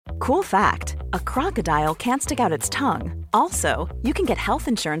Cool fact, a crocodile can't stick out its tongue. Also, you can get health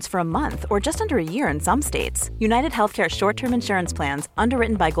insurance for a month or just under a year in some states. United Healthcare short-term insurance plans,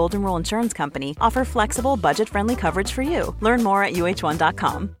 underwritten by Golden Rule Insurance Company, offer flexible, budget-friendly coverage for you. Learn more at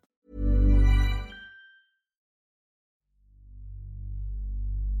uh1.com.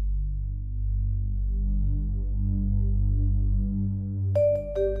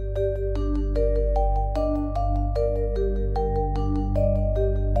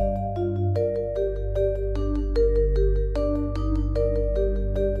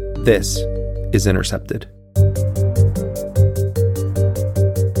 This is Intercepted.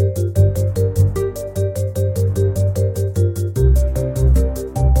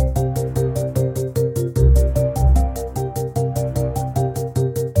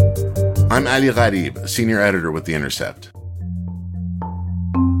 I'm Ali Gharib, a senior editor with The Intercept.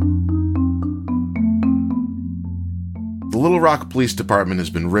 The Little Rock Police Department has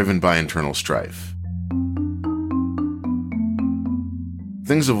been riven by internal strife.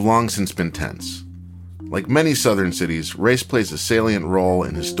 Things have long since been tense. Like many southern cities, race plays a salient role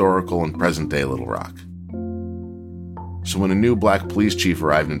in historical and present-day Little Rock. So when a new black police chief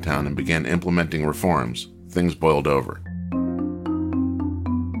arrived in town and began implementing reforms, things boiled over.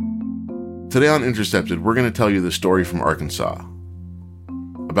 Today on Intercepted, we're going to tell you the story from Arkansas,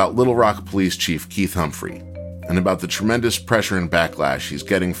 about Little Rock Police Chief Keith Humphrey, and about the tremendous pressure and backlash he's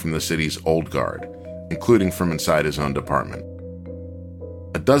getting from the city's old guard, including from inside his own department.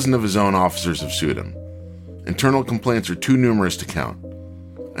 A dozen of his own officers have sued him. Internal complaints are too numerous to count.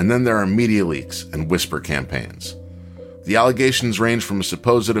 And then there are media leaks and whisper campaigns. The allegations range from a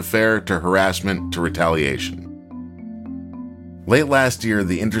supposed affair to harassment to retaliation. Late last year,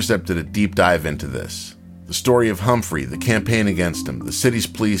 The Intercept did a deep dive into this. The story of Humphrey, the campaign against him, the city's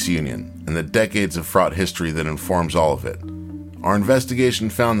police union, and the decades of fraught history that informs all of it. Our investigation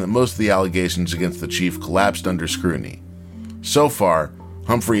found that most of the allegations against the chief collapsed under scrutiny. So far,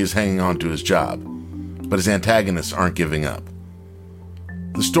 Humphrey is hanging on to his job, but his antagonists aren't giving up.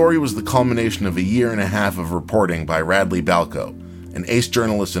 The story was the culmination of a year and a half of reporting by Radley Balco, an ace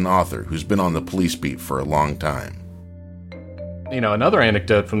journalist and author who's been on the police beat for a long time. You know, another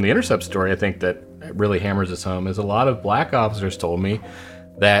anecdote from the Intercept story I think that really hammers this home is a lot of black officers told me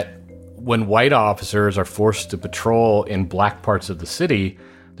that when white officers are forced to patrol in black parts of the city,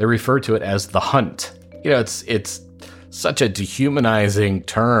 they refer to it as the hunt. You know, it's such a dehumanizing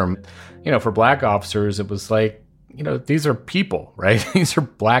term. You know, for black officers, it was like, you know, these are people, right? These are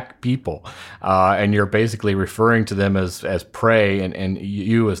black people. And you're basically referring to them as prey and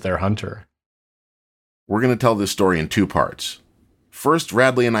you as their hunter. We're going to tell this story in two parts. First,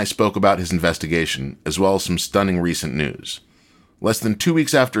 Radley and I spoke about his investigation, as well as some stunning recent news. Less than 2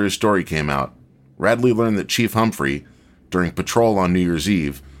 weeks after his story came out, Radley learned that Chief Humphrey, during patrol on New Year's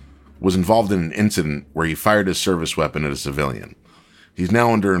Eve, was involved in an incident where he fired his service weapon at a civilian. He's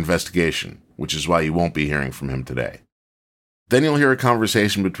now under investigation, which is why you won't be hearing from him today. Then you'll hear a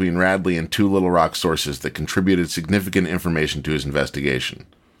conversation between Radley and two Little Rock sources that contributed significant information to his investigation.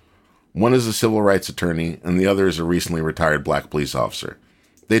 One is a civil rights attorney, and the other is a recently retired black police officer.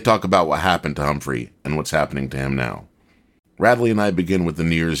 They talk about what happened to Humphrey and what's happening to him now. Radley and I begin with the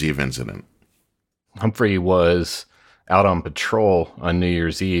New Year's Eve incident. Humphrey was out on patrol on New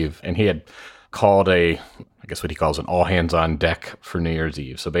Year's Eve, and he had called what he calls an all hands on deck for New Year's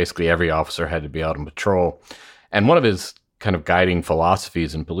Eve. So basically every officer had to be out on patrol. And one of his kind of guiding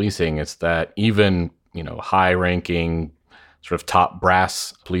philosophies in policing is that even, you know, high ranking, sort of top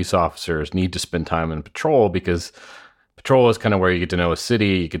brass police officers need to spend time in patrol, because patrol is kind of where you get to know a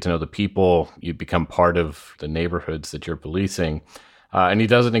city, you get to know the people, you become part of the neighborhoods that you're policing. And he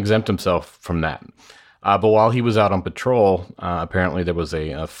doesn't exempt himself from that. But while he was out on patrol, apparently there was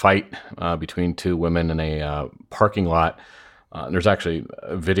a fight between two women in a parking lot. There's actually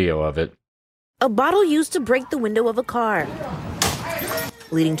a video of it. A bottle used to break the window of a car,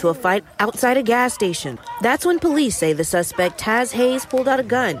 leading to a fight outside a gas station. That's when police say the suspect, Taz Hayes, pulled out a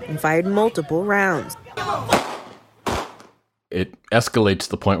gun and fired multiple rounds. It escalates to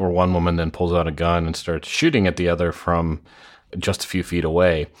the point where one woman then pulls out a gun and starts shooting at the other from just a few feet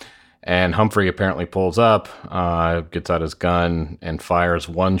away. And Humphrey apparently pulls up, gets out his gun, and fires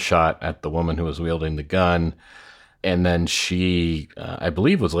one shot at the woman who was wielding the gun. And then she, I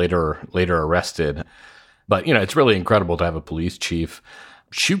believe, was later arrested. But, you know, it's really incredible to have a police chief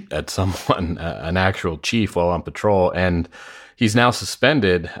shoot at someone, an actual chief, while on patrol. And he's now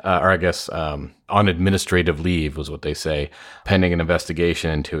suspended, on administrative leave was what they say, pending an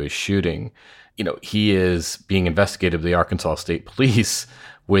investigation into his shooting. You know, he is being investigated by the Arkansas State Police,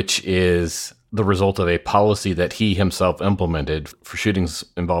 which is the result of a policy that he himself implemented for shootings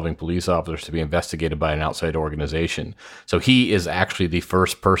involving police officers to be investigated by an outside organization. So he is actually the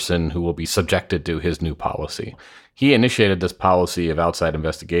first person who will be subjected to his new policy. He initiated this policy of outside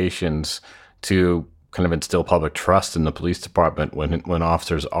investigations to kind of instill public trust in the police department when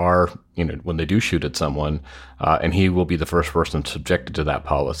officers are, when they do shoot at someone, and he will be the first person subjected to that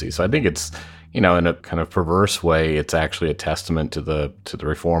policy. So I think it's, in a kind of perverse way, it's actually a testament to the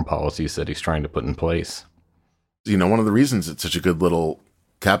reform policies that he's trying to put in place. One of the reasons it's such a good little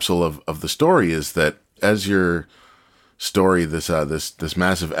capsule of the story is that as your story, this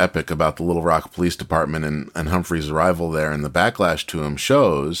massive epic about the Little Rock Police Department and Humphrey's arrival there and the backlash to him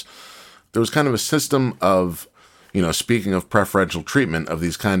shows, there was kind of a system of, speaking of preferential treatment of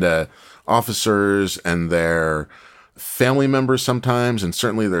these kind of officers and their family members sometimes, and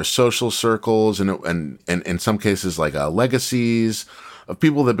certainly their social circles, and in some cases like legacies of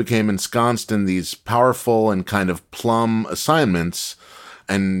people that became ensconced in these powerful and kind of plum assignments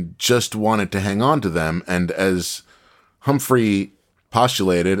and just wanted to hang on to them. And as Humphrey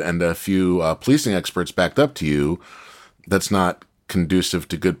postulated, and a few policing experts backed up to you, that's not conducive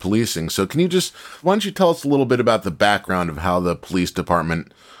to good policing. So why don't you tell us a little bit about the background of how the police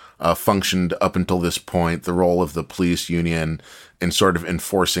department functioned up until this point, the role of the police union in sort of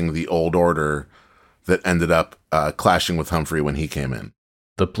enforcing the old order that ended up clashing with Humphrey when he came in?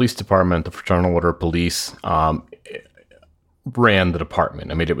 The police department, the Fraternal Order of Police, ran the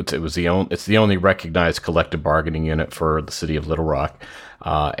department. I mean, it's the only recognized collective bargaining unit for the city of Little Rock,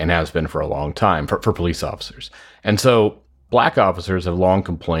 and has been for a long time for police officers. And so black officers have long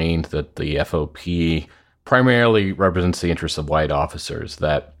complained that the FOP primarily represents the interests of white officers,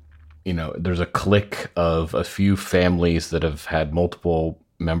 that there's a clique of a few families that have had multiple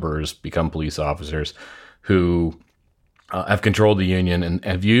members become police officers who have controlled the union and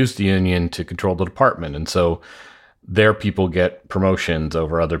have used the union to control the department. And so their people get promotions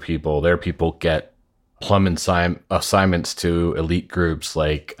over other people. Their people get plum assignments to elite groups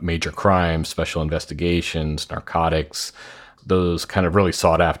like major crimes, special investigations, narcotics, those kind of really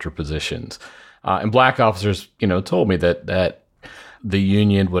sought after positions. And black officers, told me that the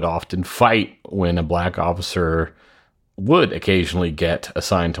union would often fight when a black officer would occasionally get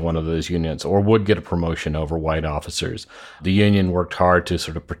assigned to one of those units or would get a promotion over white officers. The union worked hard to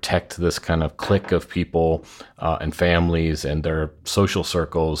sort of protect this kind of clique of people and families and their social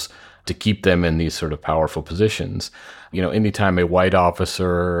circles to keep them in these sort of powerful positions. Anytime a white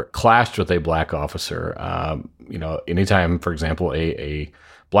officer clashed with a black officer, anytime, for example, a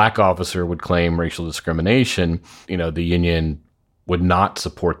black officer would claim racial discrimination, the union would not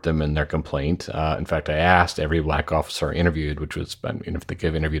support them in their complaint. In fact, I asked every black officer I interviewed, which was, if they could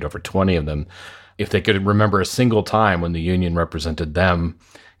have interviewed over 20 of them, if they could remember a single time when the union represented them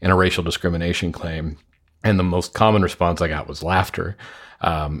in a racial discrimination claim. And the most common response I got was laughter.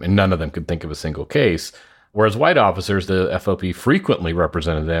 And none of them could think of a single case. Whereas white officers, the FOP frequently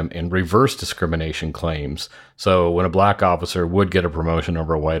represented them in reverse discrimination claims. So when a black officer would get a promotion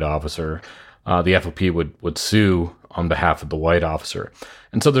over a white officer, the FOP would sue on behalf of the white officer.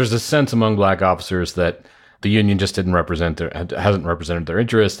 And so there's this sense among black officers that the union just hasn't represented their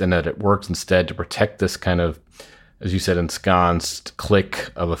interest, and that it works instead to protect this kind of, as you said, ensconced clique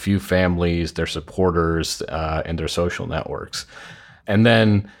of a few families, their supporters, and their social networks. And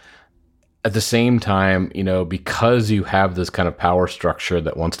then at the same time, because you have this kind of power structure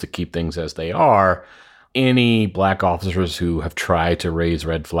that wants to keep things as they are, any black officers who have tried to raise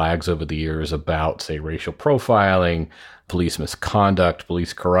red flags over the years about, say, racial profiling, police misconduct,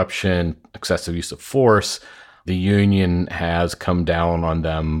 police corruption, excessive use of force, the union has come down on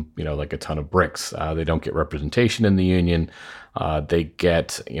them, like a ton of bricks. They don't get representation in the union. They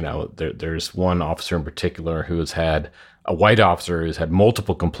get, there's one officer in particular who has had a white officer who's had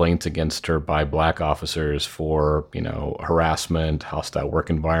multiple complaints against her by black officers for, harassment, hostile work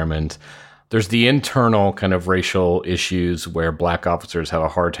environment. There's the internal kind of racial issues where black officers have a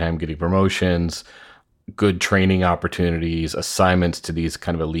hard time getting promotions, good training opportunities, assignments to these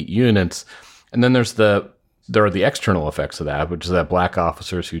kind of elite units. And then there are the external effects of that, which is that black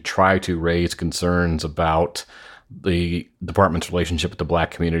officers who try to raise concerns about the department's relationship with the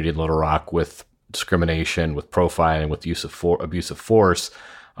black community in Little Rock, with discrimination, with profiling, with abuse of force,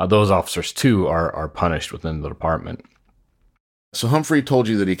 those officers too are punished within the department. So Humphrey told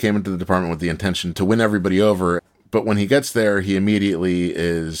you that he came into the department with the intention to win everybody over, but when he gets there, he immediately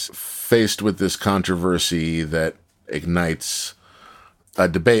is faced with this controversy that ignites a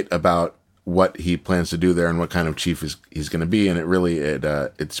debate about what he plans to do there and what kind of chief he's going to be. And it really,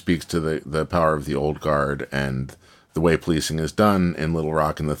 it speaks to the power of the old guard and the way policing is done in Little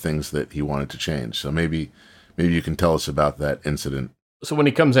Rock and the things that he wanted to change. So maybe you can tell us about that incident. So when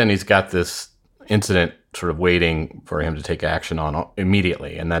he comes in, he's got this incident sort of waiting for him to take action on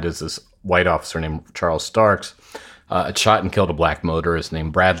immediately, and that is this white officer named Charles Starks shot and killed a black motorist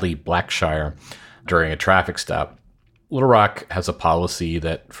named Bradley Blackshire during a traffic stop. Little Rock has a policy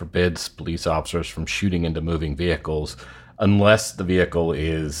that forbids police officers from shooting into moving vehicles unless the vehicle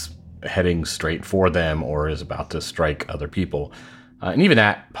is heading straight for them or is about to strike other people. And even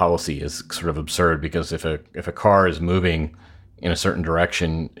that policy is sort of absurd, because if a car is moving in a certain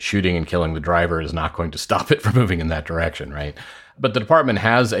direction, shooting and killing the driver is not going to stop it from moving in that direction, right? But the department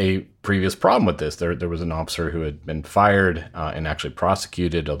has a previous problem with this. There was an officer who had been fired and actually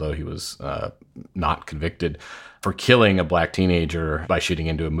prosecuted, although he was not convicted, for killing a black teenager by shooting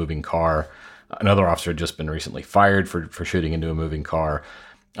into a moving car. Another officer had just been recently fired for shooting into a moving car.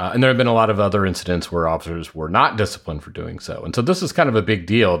 And there have been a lot of other incidents where officers were not disciplined for doing so. And so this is kind of a big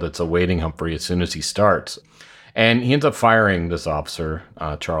deal that's awaiting Humphrey as soon as he starts. And he ends up firing this officer,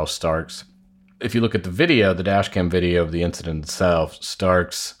 Charles Starks. If you look at the video, the dash cam video of the incident itself,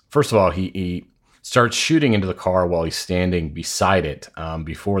 Starks, first of all, he starts shooting into the car while he's standing beside it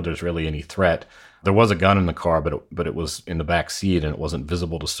before there's really any threat. There was a gun in the car, but it was in the back seat and it wasn't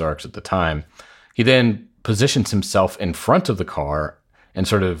visible to Starks at the time. He then positions himself in front of the car and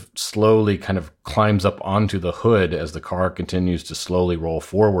sort of slowly kind of climbs up onto the hood as the car continues to slowly roll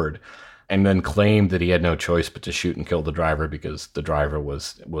forward, and then claimed that he had no choice but to shoot and kill the driver because the driver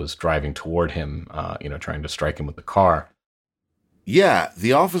was driving toward him, trying to strike him with the car. Yeah,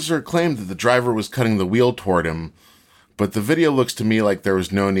 the officer claimed that the driver was cutting the wheel toward him, but the video looks to me like there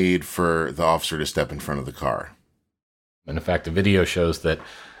was no need for the officer to step in front of the car. And in fact, the video shows that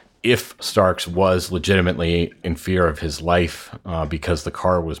if Starks was legitimately in fear of his life because the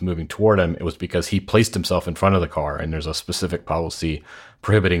car was moving toward him, it was because he placed himself in front of the car, and there's a specific policy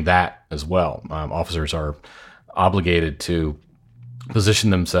prohibiting that as well. Officers are obligated to position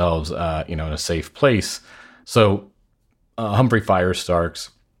themselves, in a safe place. So Humphrey fires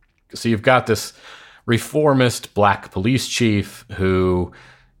Starks. So you've got this reformist black police chief who,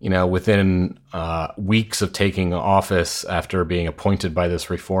 within weeks of taking office after being appointed by this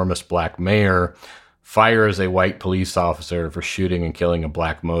reformist black mayor, fires a white police officer for shooting and killing a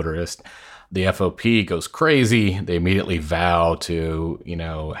black motorist. The FOP goes crazy. They immediately vow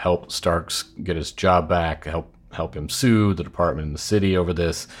to, help Starks get his job back, help him sue the department and the city over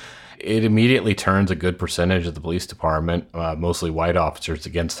this. It immediately turns a good percentage of the police department, mostly white officers,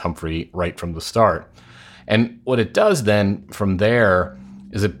 against Humphrey right from the start. And what it does then from there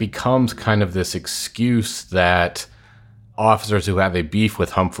is it becomes kind of this excuse that officers who have a beef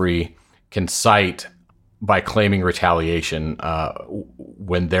with Humphrey can cite by claiming retaliation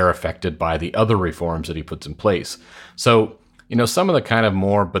when they're affected by the other reforms that he puts in place. So, some of the kind of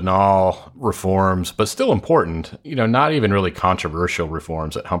more banal reforms, but still important, not even really controversial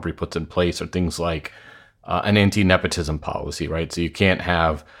reforms that Humphrey puts in place are things like an anti-nepotism policy, right? So you can't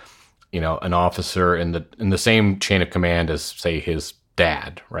have, an officer in the same chain of command as, say, his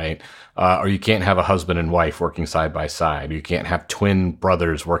dad, right? Or you can't have a husband and wife working side by side. You can't have twin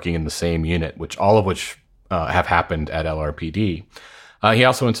brothers working in the same unit, all of which have happened at LRPD. He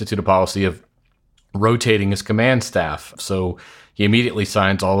also instituted a policy of rotating his command staff. So he immediately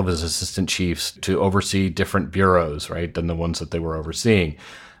signs all of his assistant chiefs to oversee different bureaus, right, than the ones that they were overseeing.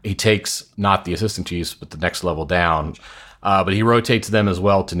 He takes not the assistant chiefs, but the next level down. But he rotates them as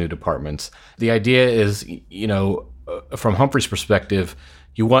well to new departments. The idea is, from Humphrey's perspective,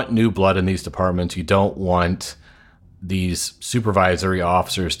 you want new blood in these departments. You don't want these supervisory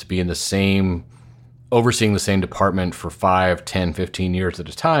officers to be overseeing the same department for 5, 10, 15 years at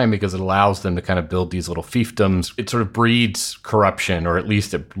a time, because it allows them to kind of build these little fiefdoms. It sort of breeds corruption, or at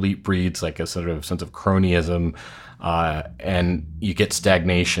least it breeds like a sort of sense of cronyism, and you get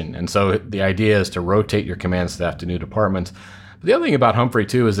stagnation. And so the idea is to rotate your command staff to new departments. But the other thing about Humphrey,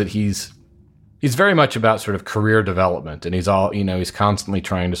 too, is that he's very much about sort of career development, and he's constantly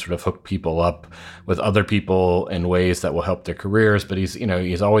trying to sort of hook people up with other people in ways that will help their careers. But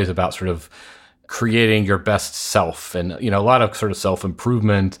he's always about sort of creating your best self, and a lot of sort of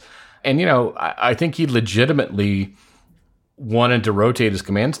self-improvement. And I think he legitimately wanted to rotate his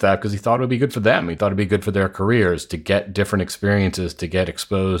command staff because he thought it would be good for them. He thought it'd be good for their careers to get different experiences, to get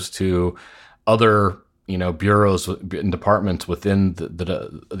exposed to other bureaus and departments within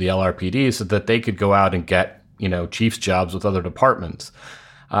the LRPD, so that they could go out and get chief's jobs with other departments.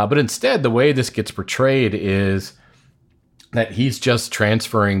 But instead, the way this gets portrayed is that he's just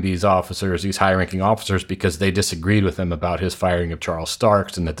transferring these high-ranking officers, because they disagreed with him about his firing of Charles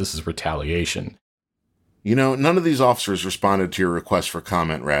Starks, and that this is retaliation. You know, none of these officers responded to your request for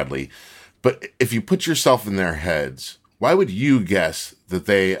comment, Radley. But if you put yourself in their heads, why would you guess that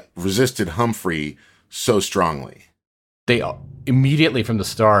they resisted Humphrey so strongly? They immediately from the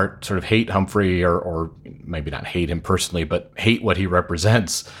start sort of hate Humphrey, or maybe not hate him personally, but hate what he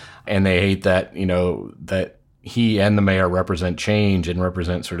represents. And they hate that, that he and the mayor represent change and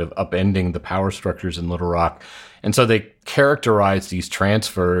represent sort of upending the power structures in Little Rock. And so they characterize these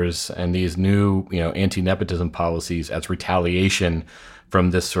transfers and these new, anti-nepotism policies as retaliation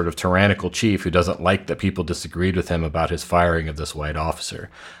from this sort of tyrannical chief who doesn't like that people disagreed with him about his firing of this white officer.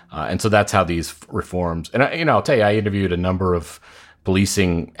 And so that's how these reforms, and I'll tell you, I interviewed a number of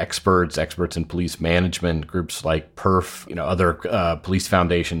policing experts in police management, groups like PERF, other police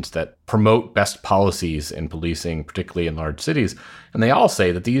foundations that promote best policies in policing, particularly in large cities. And they all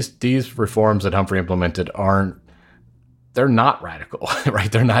say that these reforms that Humphrey implemented they're not radical, right?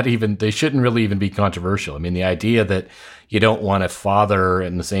 They shouldn't really even be controversial. I mean, the idea that you don't want a father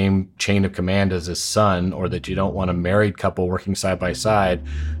in the same chain of command as his son, or that you don't want a married couple working side by side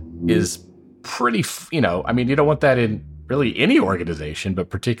is pretty, you don't want that in really any organization, but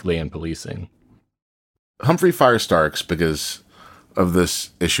particularly in policing. Humphrey fires Starks because of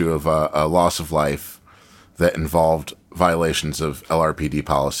this issue of a loss of life that involved violations of LRPD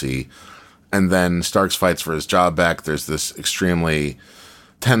policy. And then Starks fights for his job back. There's this extremely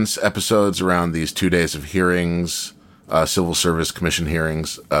tense episodes around these 2 days of hearings, Civil Service Commission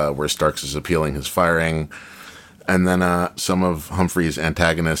hearings, where Starks is appealing his firing. And then some of Humphrey's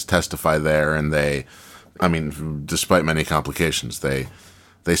antagonists testify there, and despite many complications, they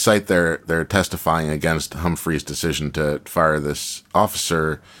cite their testifying against Humphrey's decision to fire this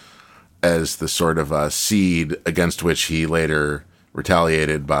officer as the sort of seed against which he later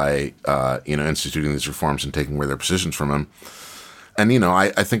retaliated by, instituting these reforms and taking away their positions from him. And,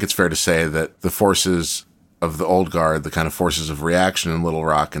 I think it's fair to say that the forces of the old guard, the kind of forces of reaction in Little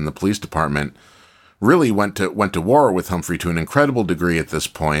Rock and the police department really went to war with Humphrey to an incredible degree at this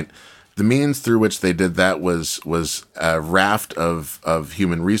point. The means through which they did that was a raft of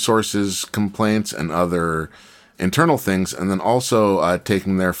human resources complaints and other internal things, and then also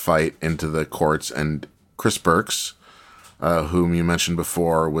taking their fight into the courts. And Chris Burks, whom you mentioned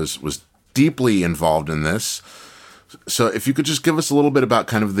before, was deeply involved in this. So if you could just give us a little bit about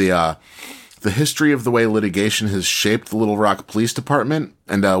kind of the history of the way litigation has shaped the Little Rock Police Department,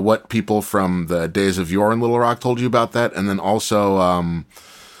 and what people from the days of yore in Little Rock told you about that, and then also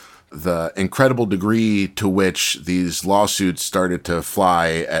the incredible degree to which these lawsuits started to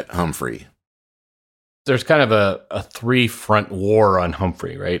fly at Humphrey. There's kind of a three-front war on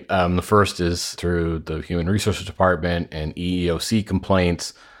Humphrey, right? The first is through the Human Resources Department and EEOC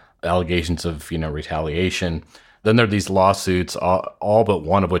complaints, allegations of, retaliation. Then there are these lawsuits, all but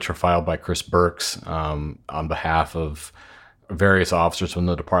one of which are filed by Chris Burks on behalf of various officers from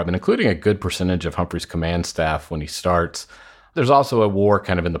the department, including a good percentage of Humphrey's command staff when he starts. There's also a war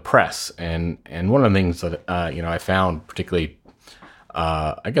kind of in the press. And one of the things that, I found particularly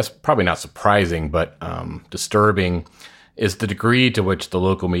I guess probably not surprising, but disturbing, is the degree to which the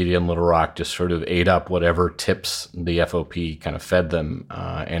local media in Little Rock just sort of ate up whatever tips the FOP kind of fed them,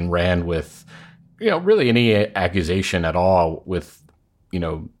 and ran with, really any accusation at all with,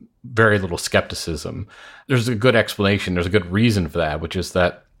 very little skepticism. There's a good explanation. There's a good reason for that, which is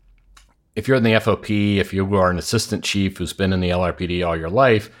that if you're in the FOP, if you are an assistant chief who's been in the LRPD all your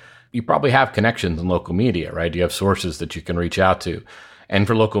life, you probably have connections in local media, right? You have sources that you can reach out to. And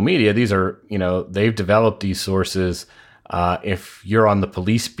for local media, these are, they've developed these sources. If you're on the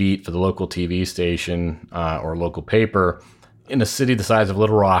police beat for the local TV station or local paper in a city the size of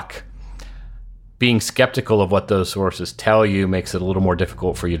Little Rock, being skeptical of what those sources tell you makes it a little more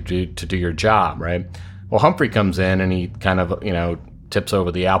difficult for you to do your job, right? Well, Humphrey comes in and he kind of, tips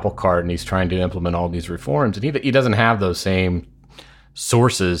over the apple cart, and he's trying to implement all these reforms. And he doesn't have those same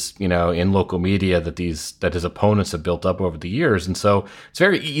sources, in local media that his opponents have built up over the years. And so it's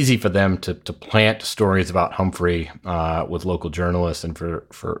very easy for them to plant stories about Humphrey with local journalists, and for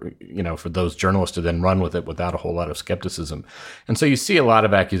those journalists to then run with it without a whole lot of skepticism. And so you see a lot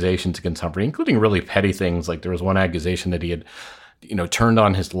of accusations against Humphrey, including really petty things. Like there was one accusation that he had, turned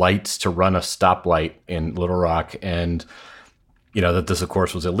on his lights to run a stoplight in Little Rock, and that this, of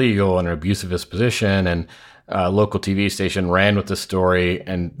course, was illegal and an abuse of his position. And local TV station ran with this story,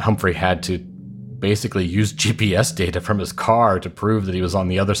 and Humphrey had to basically use GPS data from his car to prove that he was on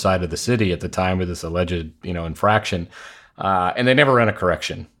the other side of the city at the time of this alleged, infraction. And they never ran a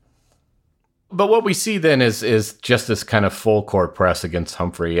correction. But what we see then is just this kind of full court press against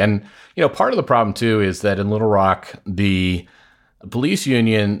Humphrey. And, part of the problem, too, is that in Little Rock, the The police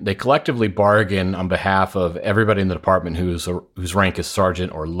union, they collectively bargain on behalf of everybody in the department whose rank is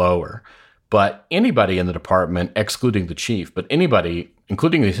sergeant or lower. But anybody in the department, excluding the chief, but anybody,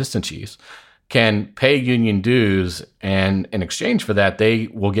 including the assistant chiefs, can pay union dues, and in exchange for that, they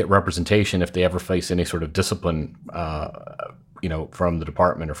will get representation if they ever face any sort of discipline, from the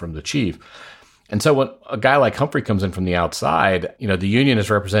department or from the chief. And so when a guy like Humphrey comes in from the outside, the union is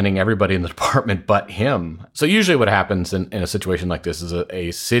representing everybody in the department but him. So usually what happens in a situation like this is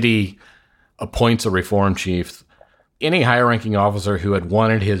a city appoints a reform chief. Any higher-ranking officer who had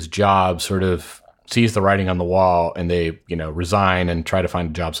wanted his job sort of sees the writing on the wall, and they, resign and try to find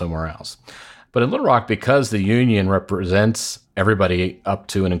a job somewhere else. But in Little Rock, because the union represents everybody up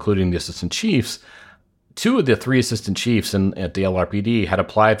to and including the assistant chiefs, 2 of the 3 assistant chiefs at the LRPD had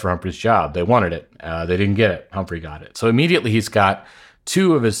applied for Humphrey's job. They wanted it. They didn't get it. Humphrey got it. So immediately he's got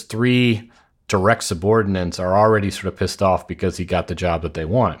 2 of his 3 direct subordinates are already sort of pissed off because he got the job that they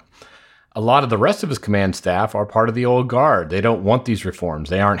want. A lot of the rest of his command staff are part of the old guard. They don't want these reforms.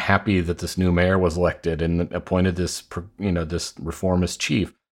 They aren't happy that this new mayor was elected and appointed this reformist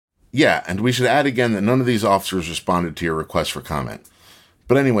chief. Yeah, and we should add again that none of these officers responded to your request for comment.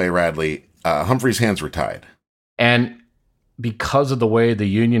 But anyway, Radley, Humphrey's hands were tied. And because of the way the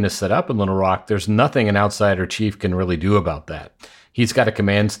union is set up in Little Rock, there's nothing an outsider chief can really do about that. He's got a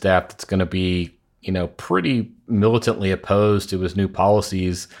command staff that's going to be, pretty militantly opposed to his new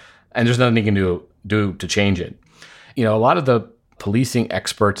policies, and there's nothing he can do to change it. A lot of the policing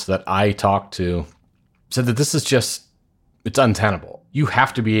experts that I talked to said that this is it's untenable. You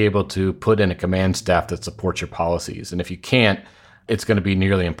have to be able to put in a command staff that supports your policies. And if you can't, it's going to be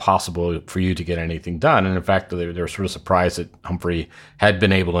nearly impossible for you to get anything done. And in fact, they're sort of surprised that Humphrey had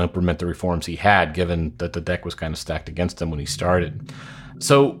been able to implement the reforms he had, given that the deck was kind of stacked against him when he started.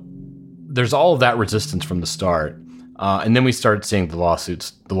 So there's all of that resistance from the start. And then we started seeing the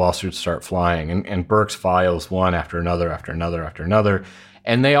lawsuits start flying, and Burks files one after another, after another, after another.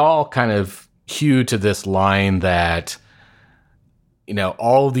 And they all kind of hew to this line that,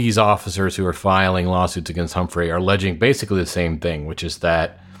 all these officers who are filing lawsuits against Humphrey are alleging basically the same thing, which is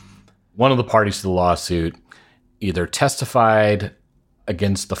that one of the parties to the lawsuit either testified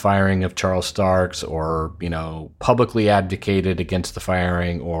against the firing of Charles Starks or, publicly advocated against the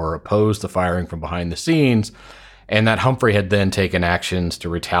firing or opposed the firing from behind the scenes, and that Humphrey had then taken actions to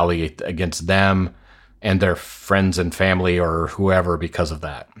retaliate against them and their friends and family or whoever because of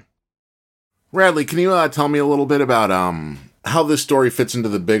that. Radley, can you tell me a little bit about how this story fits into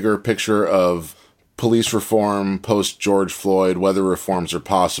the bigger picture of police reform post-George Floyd, whether reforms are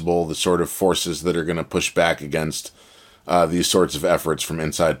possible, the sort of forces that are going to push back against these sorts of efforts from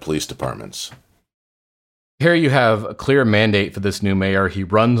inside police departments? Here you have a clear mandate for this new mayor. He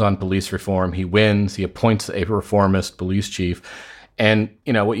runs on police reform. He wins. He appoints a reformist police chief. And,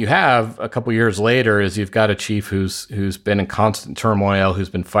 what you have a couple years later is you've got a chief who's been in constant turmoil, who's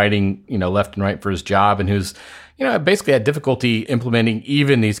been fighting, left and right for his job, and who's, basically had difficulty implementing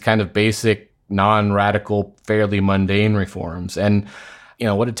even these kind of basic, non-radical, fairly mundane reforms. And,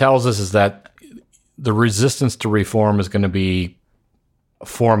 what it tells us is that the resistance to reform is going to be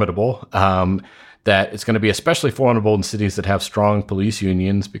formidable. That it's going to be especially formidable in cities that have strong police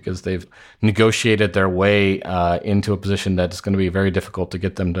unions because they've negotiated their way into a position that it's going to be very difficult to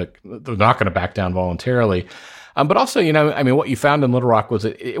get them to, they're not going to back down voluntarily. But also, what you found in Little Rock was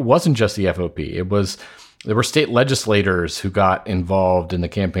it wasn't just the FOP. There were state legislators who got involved in the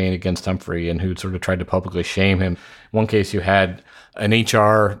campaign against Humphrey and who sort of tried to publicly shame him. In one case, you had an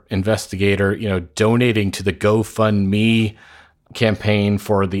HR investigator, donating to the GoFundMe campaign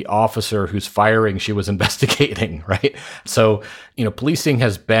for the officer whose firing she was investigating, right? So, policing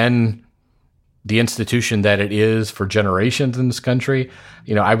has been the institution that it is for generations in this country.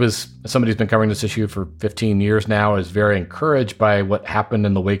 Somebody who's been covering this issue for 15 years now, is very encouraged by what happened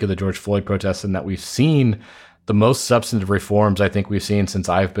in the wake of the George Floyd protests, and that we've seen the most substantive reforms I think we've seen since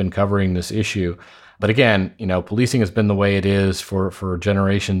I've been covering this issue. But again, policing has been the way it is for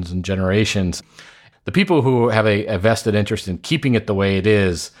generations and generations. The people who have a vested interest in keeping it the way it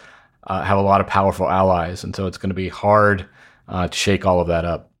is have a lot of powerful allies, and so it's going to be hard to shake all of that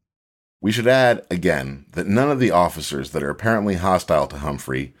up. We should add, again, that none of the officers that are apparently hostile to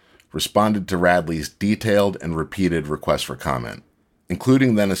Humphrey responded to Radley's detailed and repeated request for comment,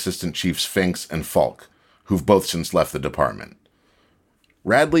 including then Assistant Chiefs Finks and Falk, who've both since left the department.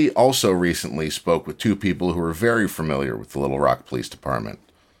 Radley also recently spoke with 2 people who are very familiar with the Little Rock Police Department,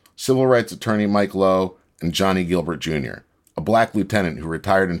 civil rights attorney Mike Lowe and Johnny Gilbert Jr., a black lieutenant who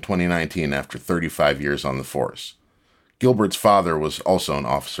retired in 2019 after 35 years on the force. Gilbert's father was also an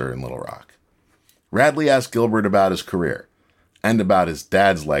officer in Little Rock. Radley asked Gilbert about his career, and about his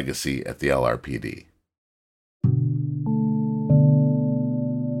dad's legacy at the LRPD.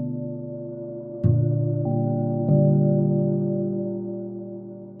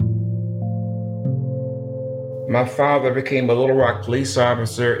 My father became a Little Rock police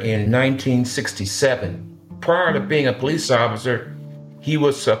officer in 1967. Prior to being a police officer, he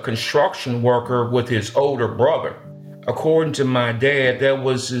was a construction worker with his older brother. According to my dad, there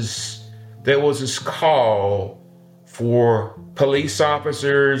was this call for police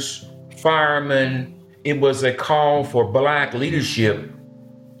officers, firemen. It was a call for Black leadership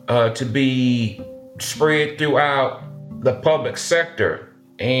to be spread throughout the public sector.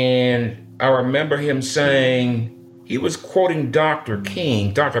 And I remember him saying, he was quoting Dr.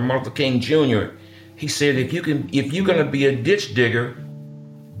 King, Dr. Martin Luther King Jr. He said, if you're going to be a ditch digger,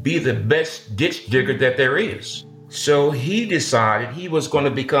 be the best ditch digger that there is. So he decided he was going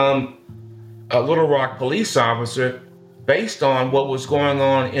to become a Little Rock police officer based on what was going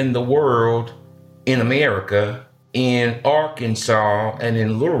on in the world, in America, in Arkansas, and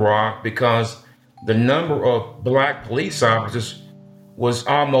in Little Rock, because the number of Black police officers was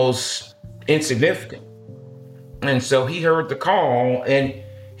almost insignificant. And so he heard the call and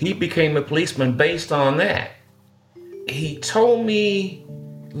he became a policeman based on that. He told me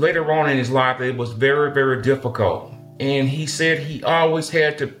later on in his life that it was very, very difficult. And he said he always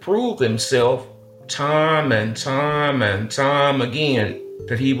had to prove himself time and time and time again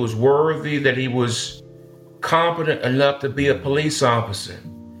that he was worthy, that he was competent enough to be a police officer.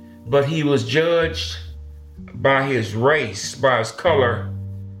 But he was judged by his race, by his color,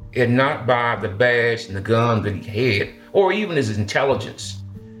 and not by the badge and the gun that he had, or even his intelligence.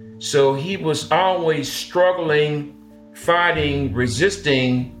 So he was always struggling, fighting,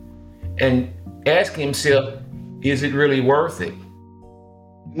 resisting, and asking himself, is it really worth it?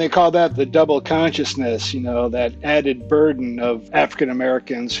 And they call that the double consciousness, that added burden of African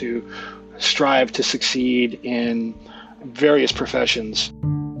Americans who strive to succeed in various professions.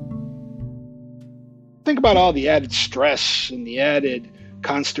 Think about all the added stress and the added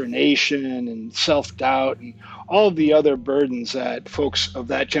consternation and self-doubt and all of the other burdens that folks of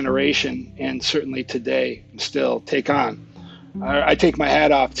that generation and certainly today still take on. I take my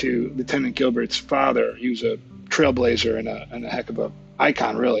hat off to Lieutenant Gilbert's father. He was a trailblazer and a heck of a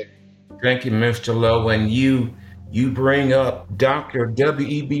icon, really. Thank you, Mr. Lowe. And you bring up Dr.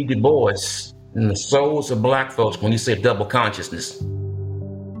 W.E.B. Du Bois and the souls of Black folks when you say double consciousness.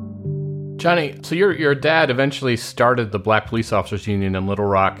 Johnny, so your dad eventually started the Black Police Officers Union in Little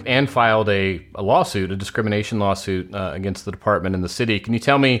Rock and filed a lawsuit, a discrimination lawsuit against the department and the city. Can you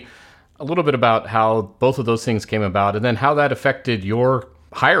tell me a little bit about how both of those things came about and then how that affected your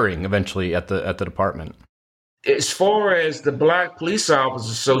hiring eventually at the department? As far as the Black Police Officers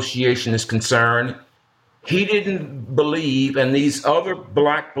Association is concerned, he didn't believe, and these other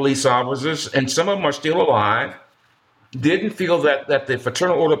Black police officers, and some of them are still alive, didn't feel that the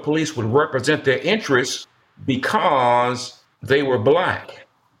Fraternal Order of Police would represent their interests because they were Black.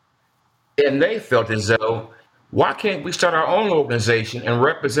 And they felt as though, why can't we start our own organization and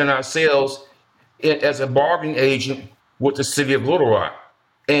represent ourselves as a bargaining agent with the city of Little Rock?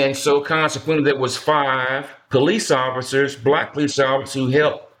 And so consequently, there was 5 police officers, Black police officers, who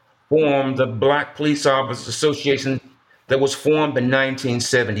helped form the Black Police Officers Association that was formed in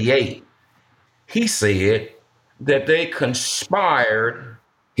 1978. He said that they conspired,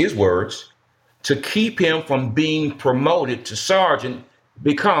 his words, to keep him from being promoted to sergeant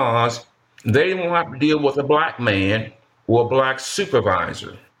because they didn't want to have to deal with a Black man or a Black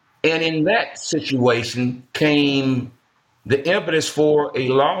supervisor. And in that situation came the impetus for a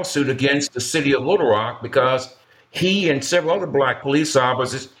lawsuit against the city of Little Rock because he and several other Black police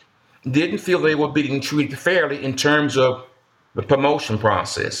officers didn't feel they were being treated fairly in terms of the promotion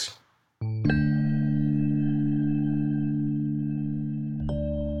process.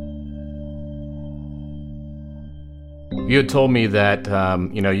 You had told me that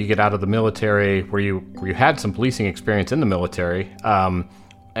you get out of the military where you had some policing experience in the military, and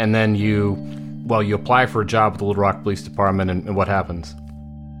then you apply for a job with the Little Rock Police Department, and what happens?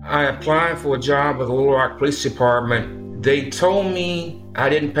 I applied for a job with the Little Rock Police Department. They told me I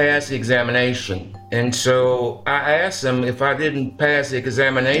didn't pass the examination. And so I asked them, if I didn't pass the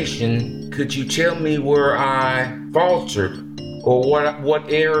examination, could you tell me where I faltered or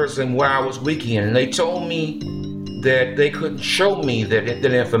what errors and where I was weak in? And they told me that they couldn't show me that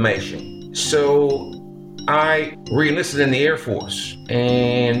information. So I re-enlisted in the Air Force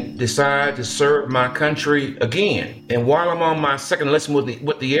and decided to serve my country again. And while I'm on my second enlistment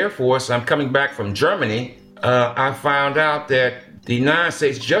with the Air Force, I'm coming back from Germany, I found out that the United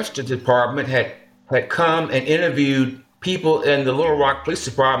States Justice Department had come and interviewed people in the Little Rock Police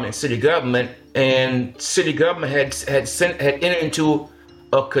Department and city government, and city government had entered into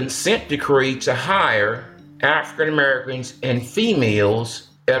a consent decree to hire African Americans and females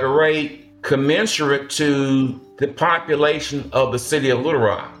at a rate commensurate to the population of the city of Little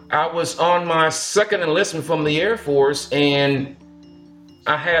Rock. I was on my second enlistment from the Air Force, and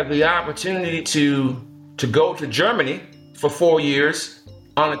I had the opportunity to go to Germany for 4 years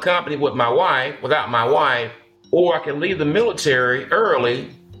unaccompanied without my wife, or I could leave the military early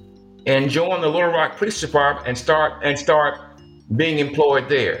and join the Little Rock Police Department and start being employed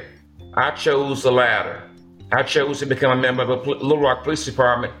there. I chose the latter. I chose to become a member of the Little Rock Police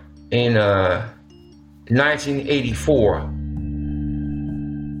Department in 1984.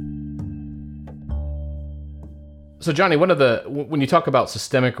 So, Johnny, when you talk about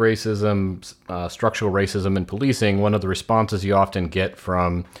systemic racism, structural racism in policing, one of the responses you often get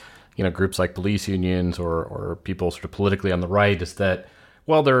from, groups like police unions or people sort of politically on the right is that,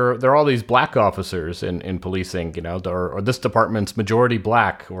 well, there are all these black officers in policing, or this department's majority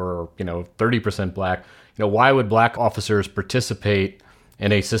black or 30% black. Why would black officers participate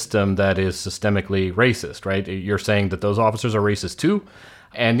in a system that is systemically racist, right? You're saying that those officers are racist too.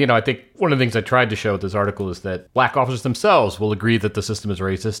 And, I think one of the things I tried to show with this article is that black officers themselves will agree that the system is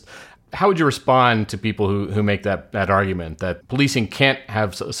racist. How would you respond to people who make that argument that policing can't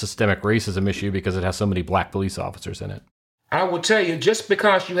have a systemic racism issue because it has so many black police officers in it? I will tell you, just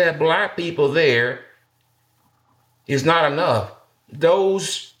because you have black people there is not enough.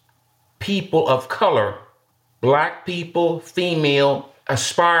 Those people of color, black people, female,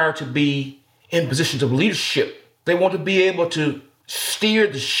 aspire to be in positions of leadership. They want to be able to steer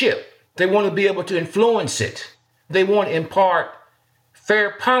the ship. They want to be able to influence it. They want to impart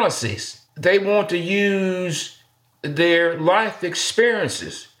fair policies. They want to use their life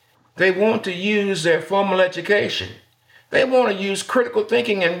experiences. They want to use their formal education. They want to use critical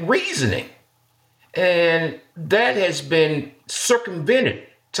thinking and reasoning. And that has been circumvented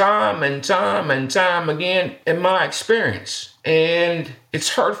time and time and time again in my experience. And it's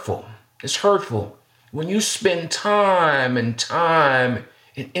hurtful. It's hurtful. When you spend time and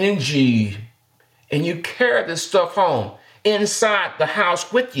energy and you carry this stuff home inside the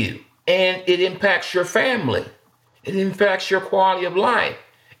house with you, and it impacts your family, it impacts your quality of life,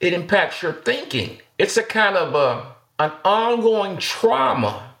 it impacts your thinking. It's a kind of an ongoing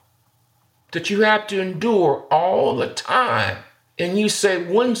trauma that you have to endure all the time. And you say,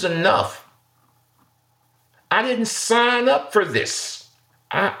 when's enough? I didn't sign up for this.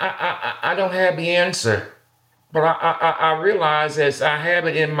 I don't have the answer, but I realize as I have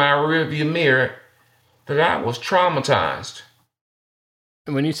it in my rearview mirror that I was traumatized.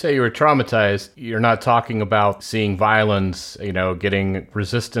 And when you say you were traumatized, you're not talking about seeing violence, getting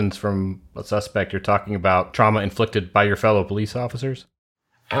resistance from a suspect. You're talking about trauma inflicted by your fellow police officers?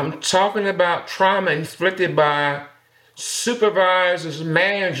 I'm talking about trauma inflicted by supervisors and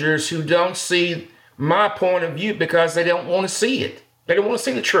managers who don't see my point of view because they don't want to see it. They don't want to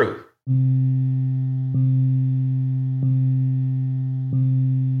see the truth.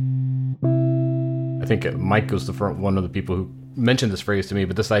 I think Mike was one of the people who mentioned this phrase to me,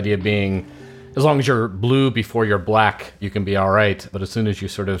 but this idea being, as long as you're blue before you're black, you can be all right. But as soon as you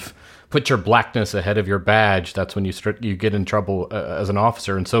sort of put your blackness ahead of your badge, that's when you get in trouble as an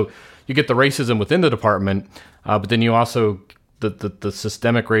officer. And so you get the racism within the department, but then you also, the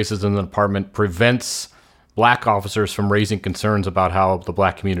systemic racism in the department prevents black officers from raising concerns about how the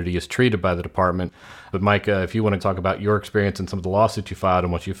black community is treated by the department. But Mike, if you want to talk about your experience and some of the lawsuits you filed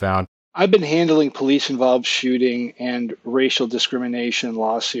and what you found. I've been handling police-involved shooting and racial discrimination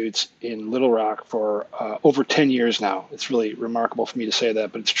lawsuits in Little Rock for over 10 years now. It's really remarkable for me to say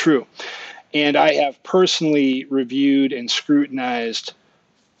that, but it's true. And I have personally reviewed and scrutinized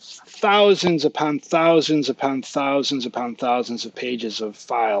thousands upon thousands upon thousands upon thousands of pages of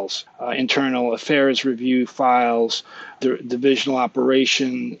files, internal affairs review files, divisional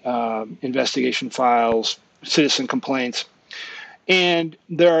operation investigation files, citizen complaints. And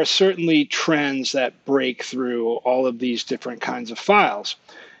there are certainly trends that break through all of these different kinds of files.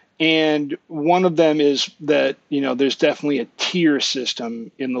 And one of them is that, there's definitely a tier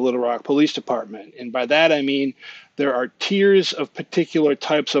system in the Little Rock Police Department. And by that, I mean, there are tiers of particular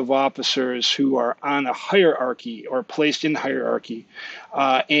types of officers who are on a hierarchy or placed in hierarchy.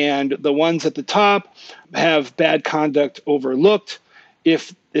 And the ones at the top have bad conduct overlooked.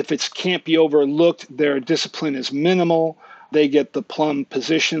 If it can't be overlooked, their discipline is minimal. They get the plum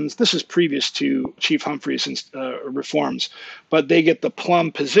positions. This is previous to Chief Humphrey's reforms, but they get the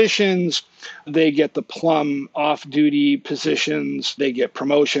plum positions. They get the plum off-duty positions. They get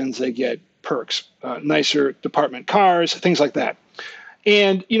promotions. They get perks, nicer department cars, things like that.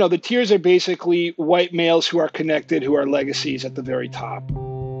 And, the tiers are basically white males who are connected, who are legacies at the very top.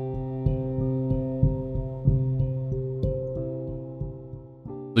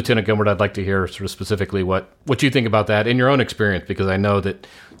 Lieutenant Gilbert, I'd like to hear sort of specifically what you think about that in your own experience, because I know that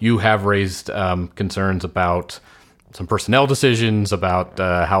you have raised concerns about some personnel decisions, about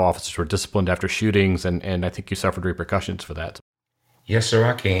how officers were disciplined after shootings, and I think you suffered repercussions for that. Yes, sir,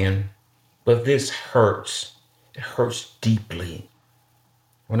 I can. But this hurts. It hurts deeply.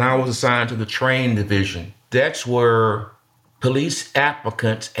 When I was assigned to the training division, that's where police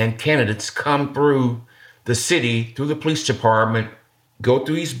applicants and candidates come through the city, through the police department, go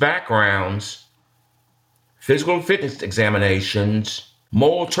through these backgrounds, physical fitness examinations,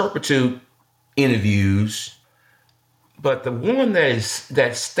 moral turpitude interviews. But the one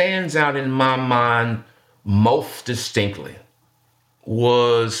that stands out in my mind most distinctly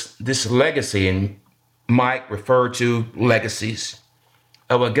was this legacy, and Mike referred to legacies,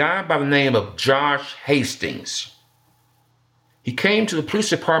 of a guy by the name of Josh Hastings. He came to the police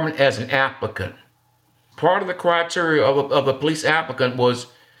department as an applicant. Part of the criteria of a police applicant was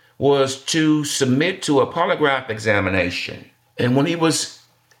to submit to a polygraph examination. And when he was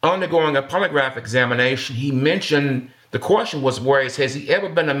undergoing a polygraph examination, he mentioned, the question was, has he ever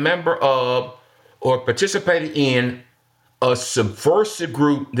been a member of or participated in a subversive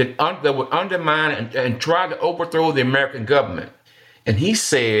group that would undermine and try to overthrow the American government? And he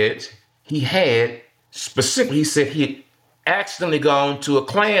said he had accidentally gone to a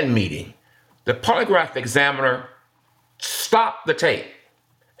Klan meeting. The polygraph examiner stopped the tape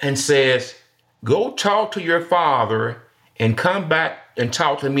and says, "Go talk to your father and come back and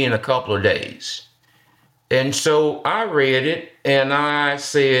talk to me in a couple of days." And so I read it and I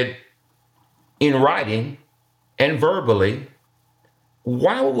said, in writing and verbally,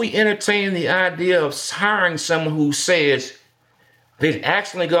 why would we entertain the idea of hiring someone who says they'd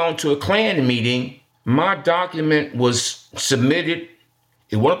accidentally gone to a Klan meeting? My document was submitted,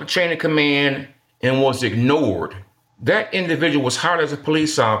 it went up the chain of command and was ignored. That individual was hired as a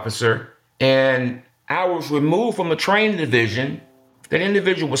police officer, and I was removed from the training division. That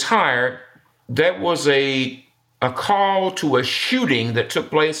individual was hired. That was a call to a shooting that took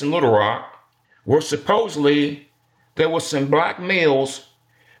place in Little Rock, where supposedly there were some black males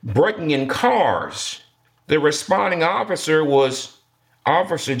breaking in cars. The responding officer was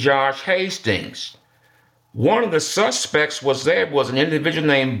Officer Josh Hastings. One of the suspects was an individual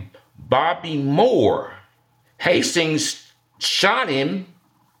named Bobby Moore. Hastings shot him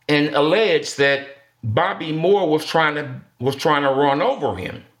and alleged that Bobby Moore was trying to run over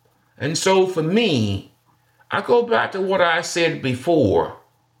him. And so for me, I go back to what I said before,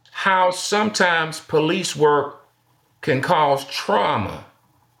 how sometimes police work can cause trauma.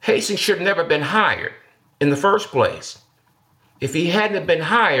 Hastings should have never been hired in the first place. If he hadn't been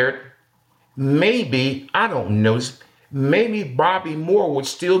hired, maybe, I don't know, maybe Bobby Moore would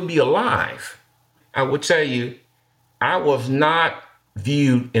still be alive. I would tell you, I was not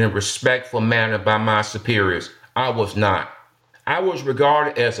viewed in a respectful manner by my superiors. I was not. I was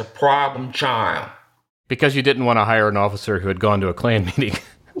regarded as a problem child. Because you didn't want to hire an officer who had gone to a Klan meeting.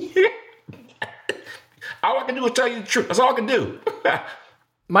 All I can do is tell you the truth. That's all I can do.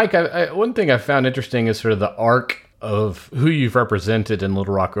 Mike, one thing I found interesting is sort of the arc of who you've represented in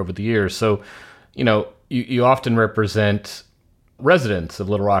Little Rock over the years. So, you often represent residents of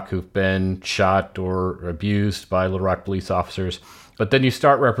Little Rock who've been shot or abused by Little Rock police officers, but then you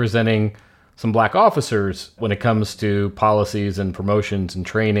start representing some black officers when it comes to policies and promotions and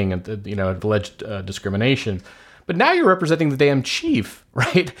training and, alleged discrimination. But now you're representing the damn chief,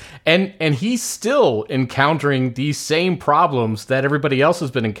 right? And he's still encountering these same problems that everybody else has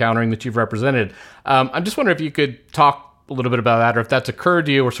been encountering that you've represented. I'm just wondering if you could talk a little bit about that, or if that's occurred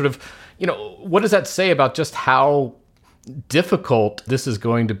to you, or sort of, what does that say about just how difficult this is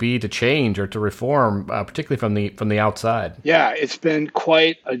going to be to change or to reform, particularly from the outside? Yeah, it's been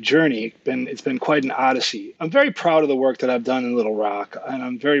quite a journey. It's been quite an odyssey. I'm very proud of the work that I've done in Little Rock, and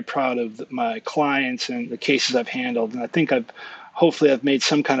I'm very proud of my clients and the cases I've handled. And I think hopefully I've made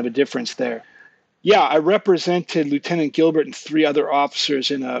some kind of a difference there. Yeah, I represented Lieutenant Gilbert and 3 other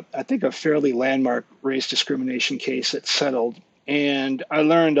officers in a fairly landmark race discrimination case that settled. And I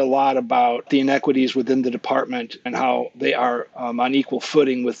learned a lot about the inequities within the department and how they are on equal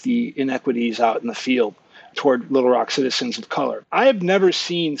footing with the inequities out in the field toward Little Rock citizens of color. I have never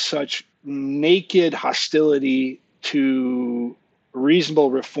seen such naked hostility to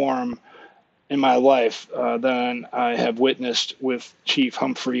reasonable reform in my life than I have witnessed with Chief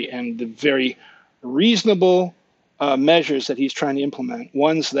Humphrey, and the very reasonable measures that he's trying to implement,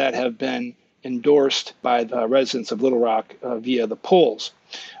 ones that have been endorsed by the residents of Little Rock via the polls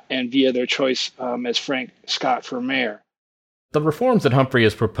and via their choice as Frank Scott for mayor. The reforms that Humphrey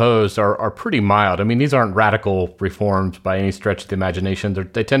has proposed are pretty mild. I mean, these aren't radical reforms by any stretch of the imagination.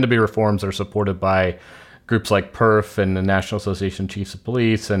 They tend to be reforms that are supported by groups like PERF and the National Association of Chiefs of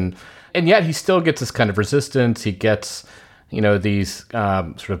Police. And yet he still gets this kind of resistance. He gets, these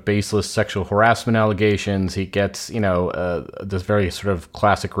sort of baseless sexual harassment allegations. He gets, this very sort of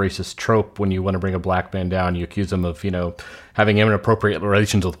classic racist trope when you want to bring a black man down, you accuse him of, having inappropriate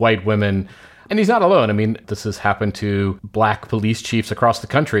relations with white women. And he's not alone. I mean, this has happened to black police chiefs across the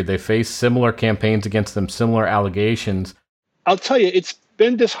country. They face similar campaigns against them, similar allegations. I'll tell you, it's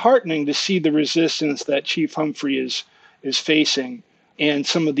been disheartening to see the resistance that Chief Humphrey is facing and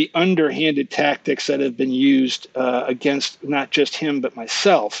some of the underhanded tactics that have been used against not just him, but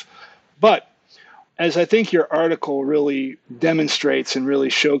myself. But as I think your article really demonstrates and really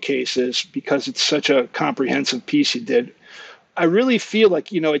showcases, because it's such a comprehensive piece you did, I really feel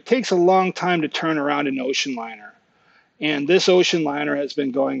like, it takes a long time to turn around an ocean liner. And this ocean liner has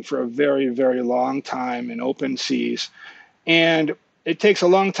been going for a very, very long time in open seas. And it takes a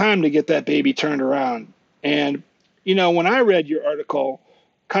long time to get that baby turned around. And, when I read your article,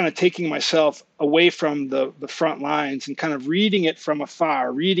 kind of taking myself away from the front lines and kind of reading it from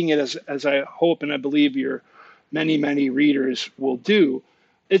afar, reading it as I hope and I believe your many, many readers will do,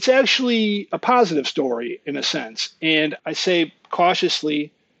 it's actually a positive story in a sense. And I say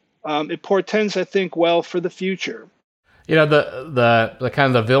cautiously, it portends, I think, well for the future. The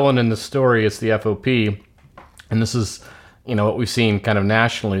kind of the villain in the story is the FOP. And this is, what we've seen kind of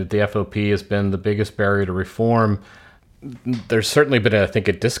nationally, that the FOP has been the biggest barrier to reform. There's certainly been, I think,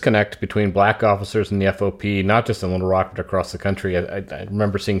 a disconnect between black officers and the FOP, not just in Little Rock, but across the country. I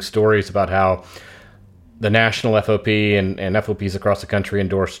remember seeing stories about how the national FOP and FOPs across the country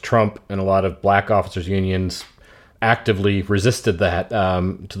endorsed Trump, and a lot of black officers' unions actively resisted that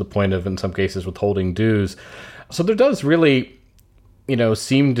to the point of, in some cases, withholding dues. So there does really,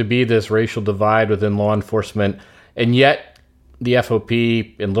 seem to be this racial divide within law enforcement, and yet the FOP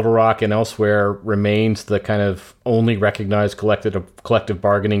in Little Rock and elsewhere remains the kind of only recognized collective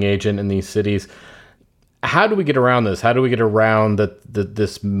bargaining agent in these cities. How do we get around this? How do we get around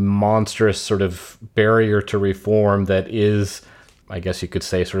this monstrous sort of barrier to reform that is, I guess you could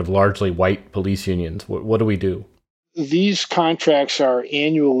say, sort of largely white police unions? What do we do? These contracts are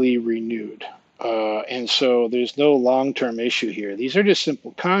annually renewed. And so there's no long-term issue here. These are just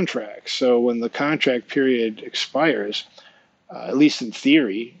simple contracts. So when the contract period expires, at least in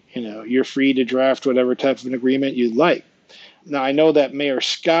theory, you're free to draft whatever type of an agreement you'd like. Now, I know that Mayor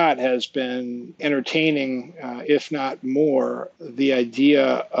Scott has been entertaining, if not more, the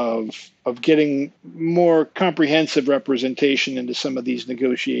idea of getting more comprehensive representation into some of these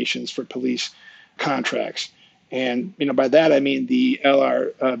negotiations for police contracts. And, by that, I mean the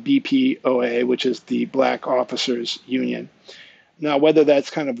LRBPOA, which is the Black Officers Union. Now, whether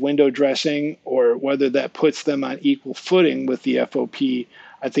that's kind of window dressing or whether that puts them on equal footing with the FOP,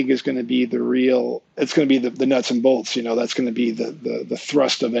 I think is going to be it's going to be the nuts and bolts, that's going to be the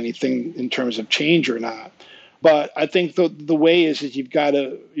thrust of anything in terms of change or not. But I think the way is you've got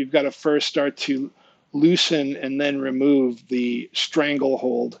to first start to loosen and then remove the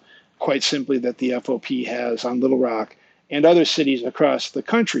stranglehold, quite simply, that the FOP has on Little Rock and other cities across the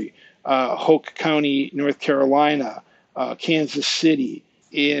country. Hoke County, North Carolina, Kansas City,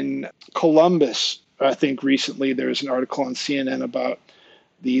 in Columbus. I think recently there was an article on CNN about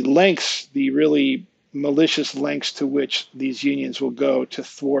the really malicious lengths to which these unions will go to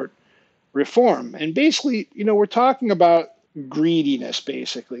thwart reform. And basically, we're talking about greediness,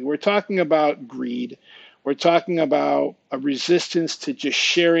 basically. We're talking about greed. We're talking about a resistance to just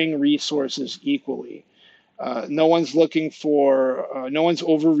sharing resources equally. No one's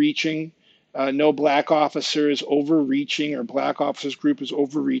overreaching. No black officer is overreaching or black officers group is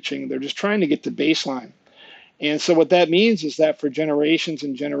overreaching. They're just trying to get to baseline. And so what that means is that for generations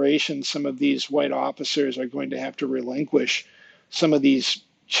and generations, some of these white officers are going to have to relinquish some of these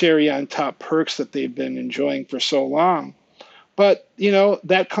cherry on top perks that they've been enjoying for so long. But,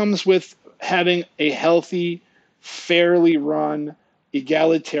 that comes with having a healthy, fairly run,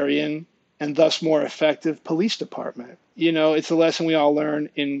 egalitarian, and thus more effective police department. It's a lesson we all learn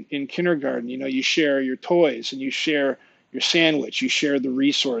in kindergarten. You share your toys and you share your sandwich, you share the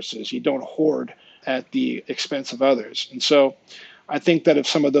resources, you don't hoard at the expense of others. And so I think that if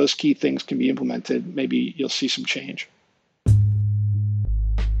some of those key things can be implemented, maybe you'll see some change.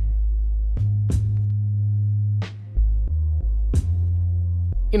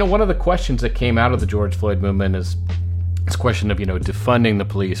 one of the questions that came out of the George Floyd movement is this question of, defunding the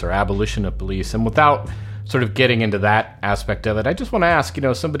police or abolition of police. And without sort of getting into that aspect of it, I just want to ask,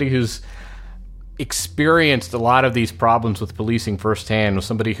 somebody who's experienced a lot of these problems with policing firsthand,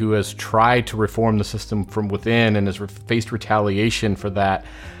 somebody who has tried to reform the system from within and has faced retaliation for that.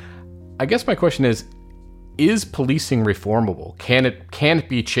 I guess my question is policing reformable? Can it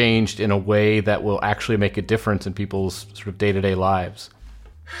be changed in a way that will actually make a difference in people's sort of day-to-day lives?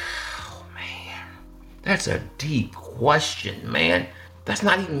 Oh, man. That's a deep question, man. That's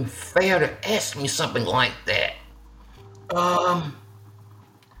not even fair to ask me something like that.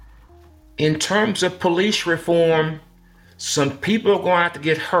 In terms of police reform, some people are going to have to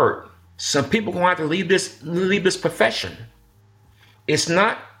get hurt. Some people are going to have to leave this profession. It's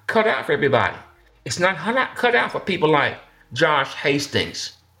not cut out for everybody. It's not cut out for people like Josh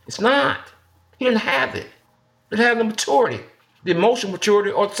Hastings. It's not. He didn't have it. He didn't have the maturity, the emotional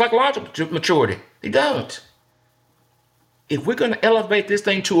maturity or the psychological maturity. They don't. If we're going to elevate this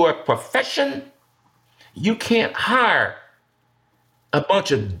thing to a profession, you can't hire a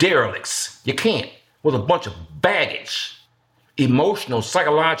bunch of derelicts. You can't. With a bunch of baggage, emotional,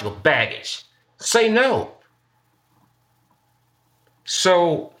 psychological baggage. Say no.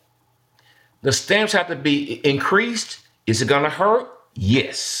 So the stamps have to be increased. Is it going to hurt?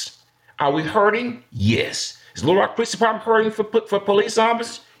 Yes. Are we hurting? Yes. Is Little Rock Police Department hurting for police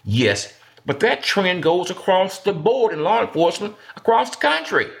officers? Yes. But that trend goes across the board in law enforcement across the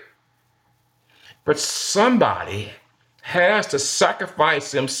country. But somebody has to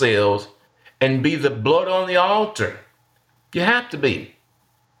sacrifice themselves and be the blood on the altar. You have to be.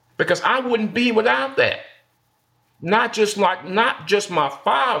 Because I wouldn't be without that. Not just my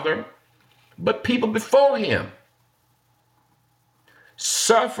father, but people before him.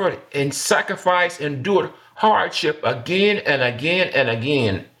 Suffered and sacrificed, endured hardship again and again and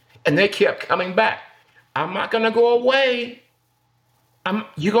again. And they kept coming back. I'm not going to go away.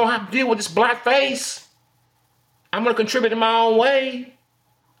 You're going to have to deal with this black face. I'm going to contribute in my own way.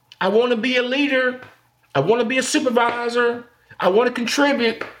 I want to be a leader. I want to be a supervisor. I want to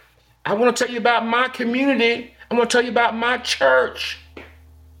contribute. I want to tell you about my community. I want to tell you about my church.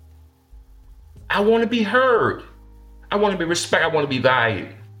 I want to be heard. I want to be respected. I want to be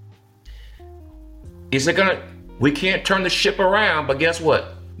valued. We can't turn the ship around, but guess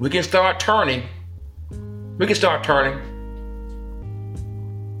what? We can start turning. We can start turning.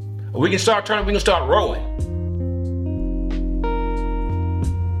 We can start rowing.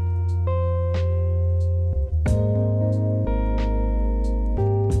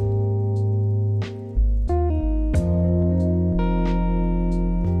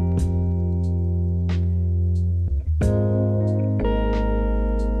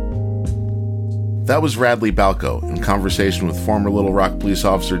 That was Radley Balko in conversation with former Little Rock police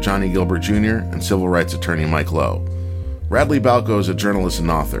officer Johnny Gilbert Jr. and civil rights attorney Mike Lowe. Radley Balko is a journalist and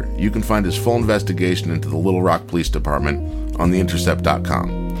author. You can find his full investigation into the Little Rock Police Department on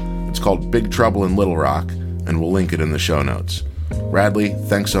theintercept.com. It's called Big Trouble in Little Rock, and we'll link it in the show notes. Radley,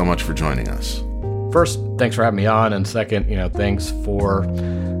 thanks so much for joining us. First, thanks for having me on, and second, thanks for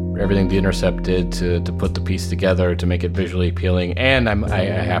everything The Intercept did to put the piece together, to make it visually appealing, and I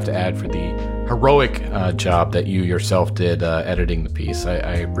have to add for the heroic job that you yourself did editing the piece.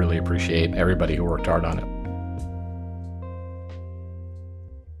 I really appreciate everybody who worked hard on it.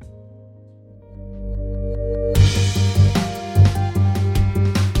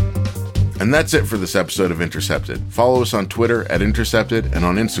 And that's it for this episode of Intercepted. Follow us on Twitter @Intercepted and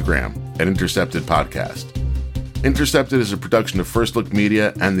on Instagram @Intercepted Podcast. Intercepted is a production of First Look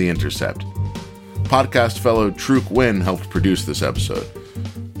Media and The Intercept. Podcast fellow Truk Wynn helped produce this episode.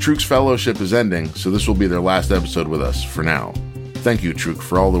 Truk's fellowship is ending, so this will be their last episode with us for now. Thank you, Truk,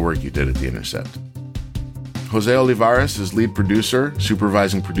 for all the work you did at The Intercept. Jose Olivares is lead producer.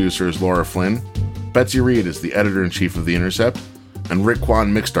 Supervising producer is Laura Flynn. Betsy Reed is the editor-in-chief of The Intercept. And Rick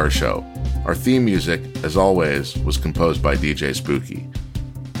Kwan mixed our show. Our theme music, as always, was composed by DJ Spooky.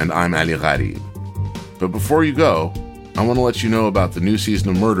 And I'm Ali Gharib. But before you go, I want to let you know about the new season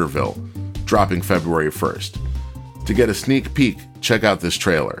of Murderville, dropping February 1st. To get a sneak peek, check out this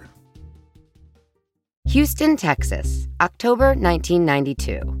trailer. Houston, Texas, October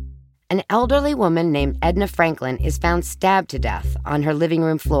 1992. An elderly woman named Edna Franklin is found stabbed to death on her living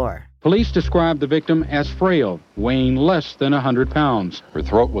room floor. Police described the victim as frail, weighing less than 100 pounds. Her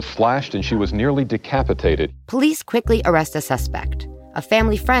throat was slashed and she was nearly decapitated. Police quickly arrest a suspect, a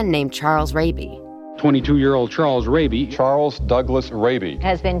family friend named Charles Raby. 22-year-old Charles Raby, Charles Douglas Raby,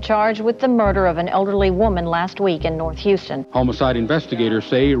 has been charged with the murder of an elderly woman last week in North Houston. Homicide investigators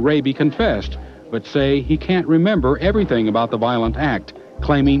say Raby confessed, but say he can't remember everything about the violent act.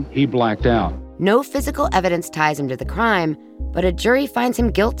 claiming he blacked out. No physical evidence ties him to the crime, but a jury finds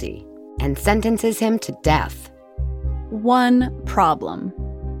him guilty and sentences him to death. One problem.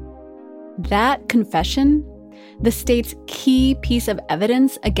 That confession, the state's key piece of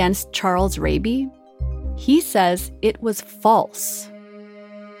evidence against Charles Raby, he says it was false.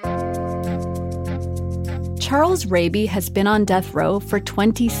 Charles Raby has been on death row for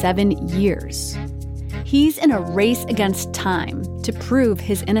 27 years. He's in a race against time to prove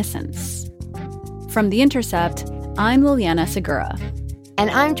his innocence. From The Intercept, I'm Liliana Segura. And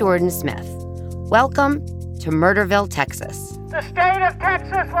I'm Jordan Smith. Welcome to Murderville, Texas. The state of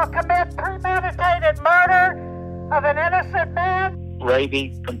Texas will commit premeditated murder of an innocent man.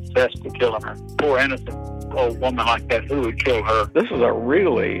 Raby confessed to killing her. Poor innocent old woman like that, who would kill her? This is a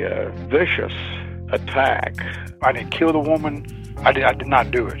really vicious attack. I didn't kill the woman. I did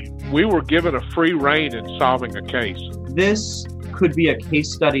not do it. We were given a free rein in solving a case. This could be a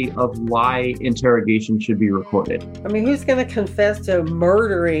case study of why interrogation should be recorded. I mean, who's going to confess to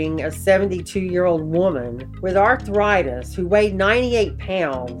murdering a 72-year-old woman with arthritis who weighed 98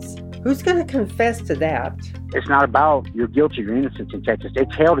 pounds? Who's going to confess to that? It's not about your guilt or your innocence in Texas.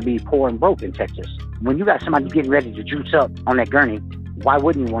 It's hell to be poor and broke in Texas. When you got somebody getting ready to juice up on that gurney, why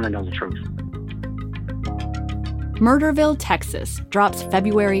wouldn't you want to know the truth? Murderville, Texas drops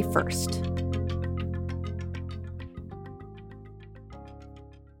February 1st.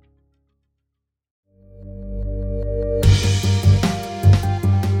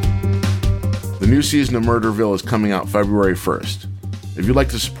 The new season of Murderville is coming out February 1st. If you'd like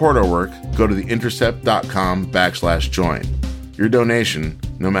to support our work, go to theintercept.com/join. Your donation,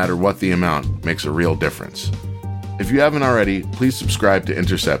 no matter what the amount, makes a real difference. If you haven't already, please subscribe to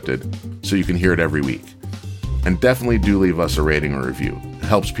Intercepted so you can hear it every week. And definitely do leave us a rating or review. It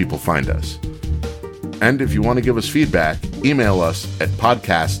helps people find us. And if you want to give us feedback, email us at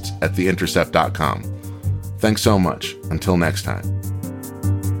podcasts@theintercept.com. Thanks so much. Until next time.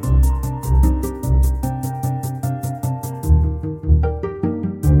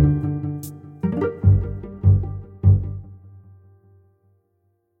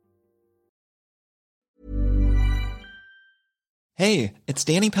 Hey, it's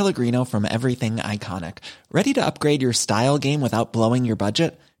Danny Pellegrino from Everything Iconic. Ready to upgrade your style game without blowing your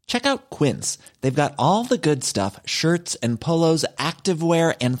budget? Check out Quince. They've got all the good stuff, shirts and polos,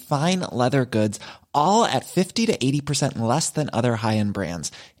 activewear, and fine leather goods, all at 50 to 80% less than other high-end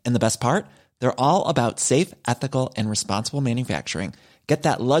brands. And the best part? They're all about safe, ethical, and responsible manufacturing. Get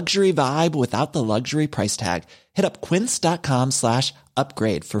that luxury vibe without the luxury price tag. Hit up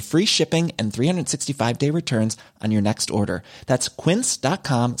quince.com/upgrade for free shipping and 365-day returns on your next order. That's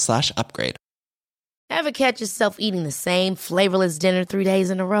quince.com/upgrade. Ever catch yourself eating the same flavorless dinner 3 days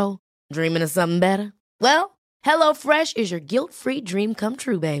in a row? Dreaming of something better? Well, HelloFresh is your guilt-free dream come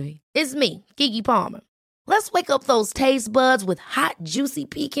true, baby. It's me, Keke Palmer. Let's wake up those taste buds with hot, juicy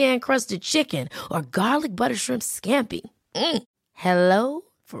pecan-crusted chicken or garlic butter shrimp scampi. Hello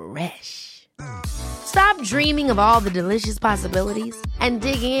Fresh. Stop dreaming of all the delicious possibilities and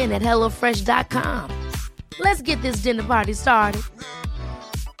dig in at HelloFresh.com. Let's get this dinner party started.